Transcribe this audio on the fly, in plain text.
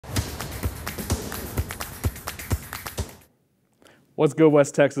What's good,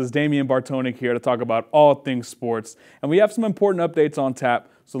 West Texas? Damian Bartonik here to talk about all things sports. And we have some important updates on tap,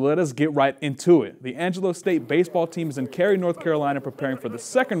 so let us get right into it. The Angelo State baseball team is in Cary, North Carolina, preparing for the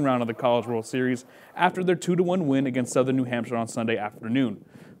second round of the College World Series after their 2-1 win against Southern New Hampshire on Sunday afternoon.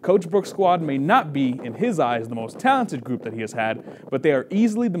 Coach Brooks' squad may not be, in his eyes, the most talented group that he has had, but they are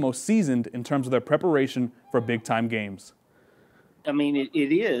easily the most seasoned in terms of their preparation for big-time games. I mean, it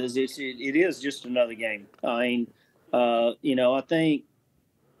is just another game. I think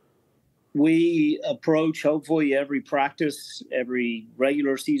we approach hopefully every practice, every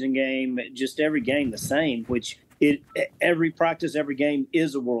regular season game, just every game the same, which every practice, every game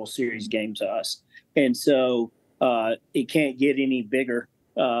is a World Series game to us. And so it can't get any bigger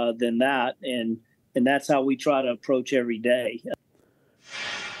than that. And that's how we try to approach every day.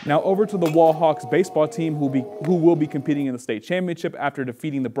 Now over to the Wall Hawks baseball team who will be competing in the state championship after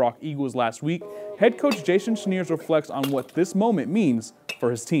defeating the Brock Eagles last week. Head coach Jason Schneers reflects on what this moment means for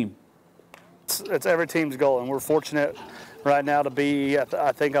his team. It's every team's goal, and we're fortunate right now to be,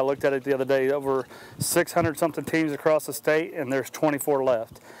 I think I looked at it the other day, over 600-something teams across the state, and there's 24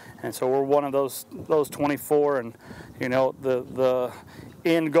 left. And so we're one of those 24, and, you know, the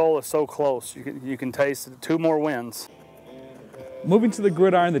end goal is so close. You can taste it. 2 more wins. Moving to the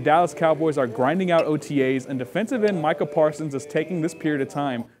gridiron, the Dallas Cowboys are grinding out OTAs, and defensive end Micah Parsons is taking this period of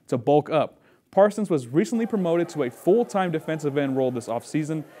time to bulk up. Parsons was recently promoted to a full-time defensive end role this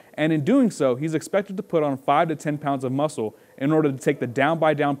offseason, and in doing so, he's expected to put on 5 to 10 pounds of muscle in order to take the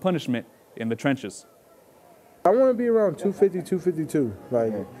down-by-down punishment in the trenches. I want to be around 250, 252.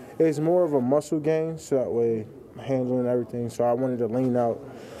 Like, it's more of a muscle gain, so that way handling everything. So I wanted to lean out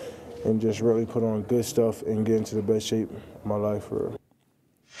and just really put on good stuff and get into the best shape of my life for real.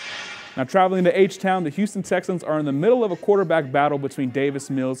 Now traveling to H-Town, the Houston Texans are in the middle of a quarterback battle between Davis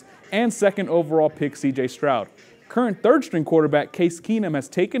Mills and second overall pick C.J. Stroud. Current third-string quarterback Case Keenum has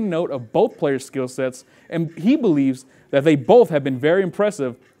taken note of both players' skill sets, and he believes that they both have been very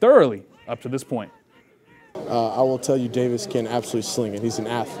impressive thoroughly up to this point. I will tell you, Davis can absolutely sling it. He's an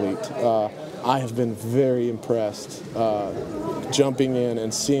athlete. I have been very impressed jumping in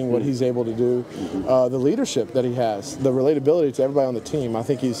and seeing what he's able to do. The leadership that he has, the relatability to everybody on the team, I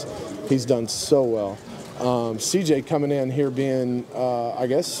think he's done so well. CJ coming in here being,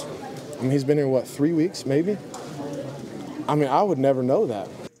 he's been here, what, 3 weeks maybe? I mean, I would never know that.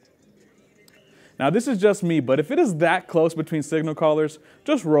 Now, this is just me, but if it is that close between signal callers,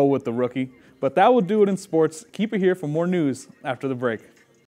 just roll with the rookie. But that will do it in sports. Keep it here for more news after the break.